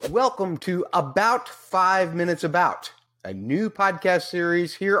Welcome to About 5 Minutes About, a new podcast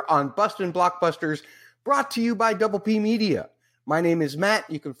series here on Bustin' Blockbusters, brought to you by Double P Media. My name is Matt.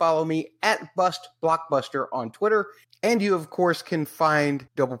 You can follow me at Bust Blockbuster on Twitter, and you, of course, can find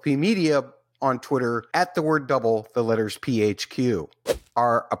Double P Media on Twitter at the word double, the letters PHQ.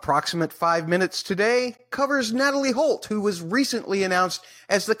 Our approximate 5 minutes today covers Natalie Holt, who was recently announced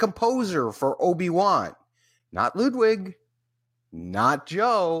as the composer for Obi-Wan. Not Ludwig, not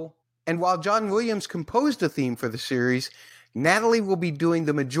Joe. And while John Williams composed a theme for the series, Natalie will be doing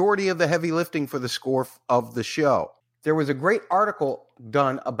the majority of the heavy lifting for the score of the show. There was a great article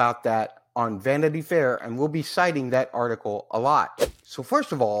done about that on Vanity Fair, and we'll be citing that article a lot. So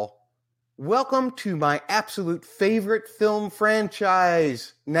first of all, welcome to my absolute favorite film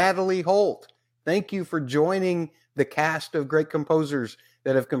franchise, Natalie Holt. Thank you for joining the cast of great composers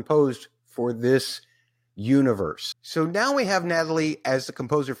that have composed for this universe. So now we have Natalie as the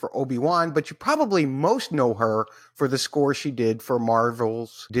composer for Obi-Wan, but you probably most know her for the score she did for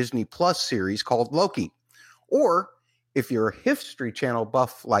Marvel's Disney Plus series called Loki. Or if you're a History Channel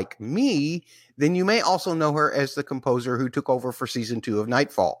buff like me, then you may also know her as the composer who took over for season 2 of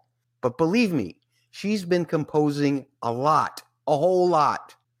Nightfall. But believe me, she's been composing a whole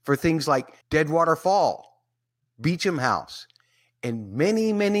lot, for things like Deadwater Fall, Beecham House, and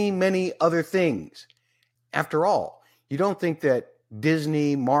many, many, many other things. After all, you don't think that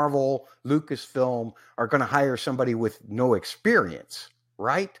Disney, Marvel, Lucasfilm are going to hire somebody with no experience,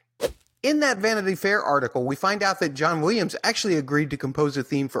 right? In that Vanity Fair article, we find out that John Williams actually agreed to compose a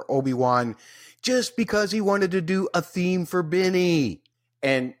theme for Obi-Wan just because he wanted to do a theme for Benny.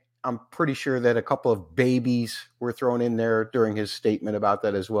 And I'm pretty sure that a couple of babies were thrown in there during his statement about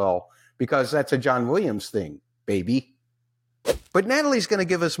that as well, because that's a John Williams thing, baby. But Natalie's going to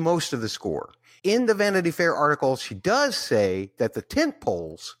give us most of the score. In the Vanity Fair article, she does say that the tent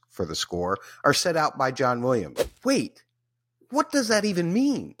poles for the score are set out by John Williams. Wait, what does that even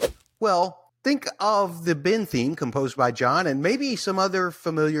mean? Well, think of the Ben theme composed by John and maybe some other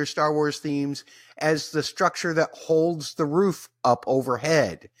familiar Star Wars themes as the structure that holds the roof up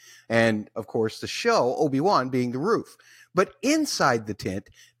overhead. And, of course, the show, Obi-Wan, being the roof. But inside the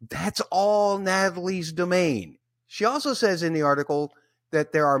tent, that's all Natalie's domain. She also says in the article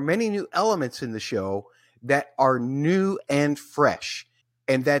that there are many new elements in the show that are new and fresh,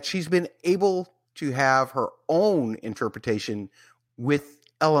 and that she's been able to have her own interpretation with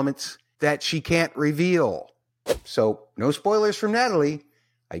elements that she can't reveal. So, no spoilers from Natalie.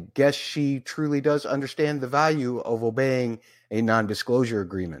 I guess she truly does understand the value of obeying a non-disclosure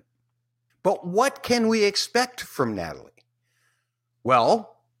agreement. But what can we expect from Natalie?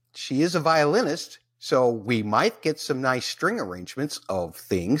 Well, she is a violinist, so we might get some nice string arrangements of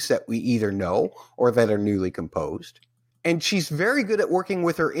things that we either know or that are newly composed. And she's very good at working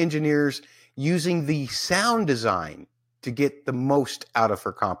with her engineers using the sound design to get the most out of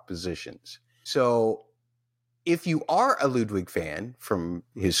her compositions. So if you are a Ludwig fan from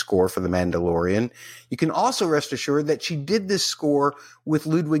his score for The Mandalorian, you can also rest assured that she did this score with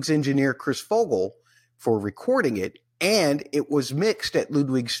Ludwig's engineer Chris Fogel for recording it, and it was mixed at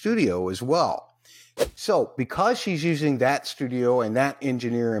Ludwig's studio as well. So because she's using that studio and that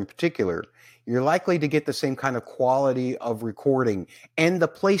engineer in particular, you're likely to get the same kind of quality of recording and the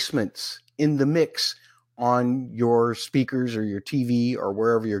placements in the mix on your speakers or your TV or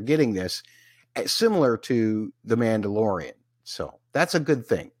wherever you're getting this, similar to The Mandalorian. So that's a good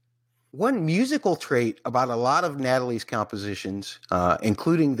thing. One musical trait about a lot of Natalie's compositions,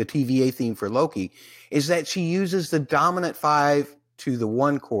 including the TVA theme for Loki, is that she uses the dominant 5 to the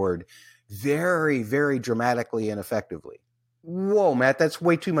 1 chord very, very dramatically and effectively. Whoa, Matt, that's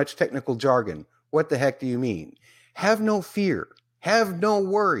way too much technical jargon. What the heck do you mean? Have no fear. Have no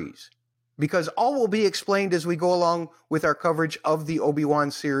worries. Because all will be explained as we go along with our coverage of the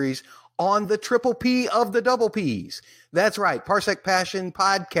Obi-Wan series on the Triple P of the Double Ps. That's right, Parsec Passion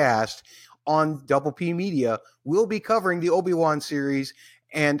podcast on Double P Media. We'll be covering the Obi-Wan series,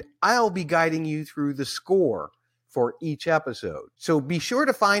 and I'll be guiding you through the score for each episode. So be sure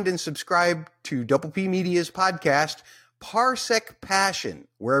to find and subscribe to Double P Media's podcast, Parsec Passion,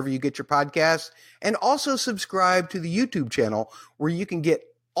 wherever you get your podcasts, and also subscribe to the YouTube channel where you can get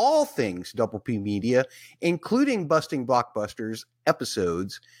all things Double P Media, including Busting Blockbusters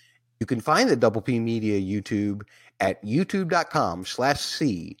episodes. You can find the Double P Media YouTube at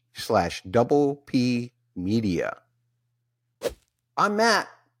youtube.com/c/Double P Media. I'm Matt.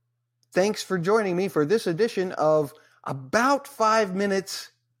 Thanks for joining me for this edition of About 5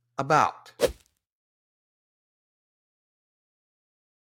 Minutes About.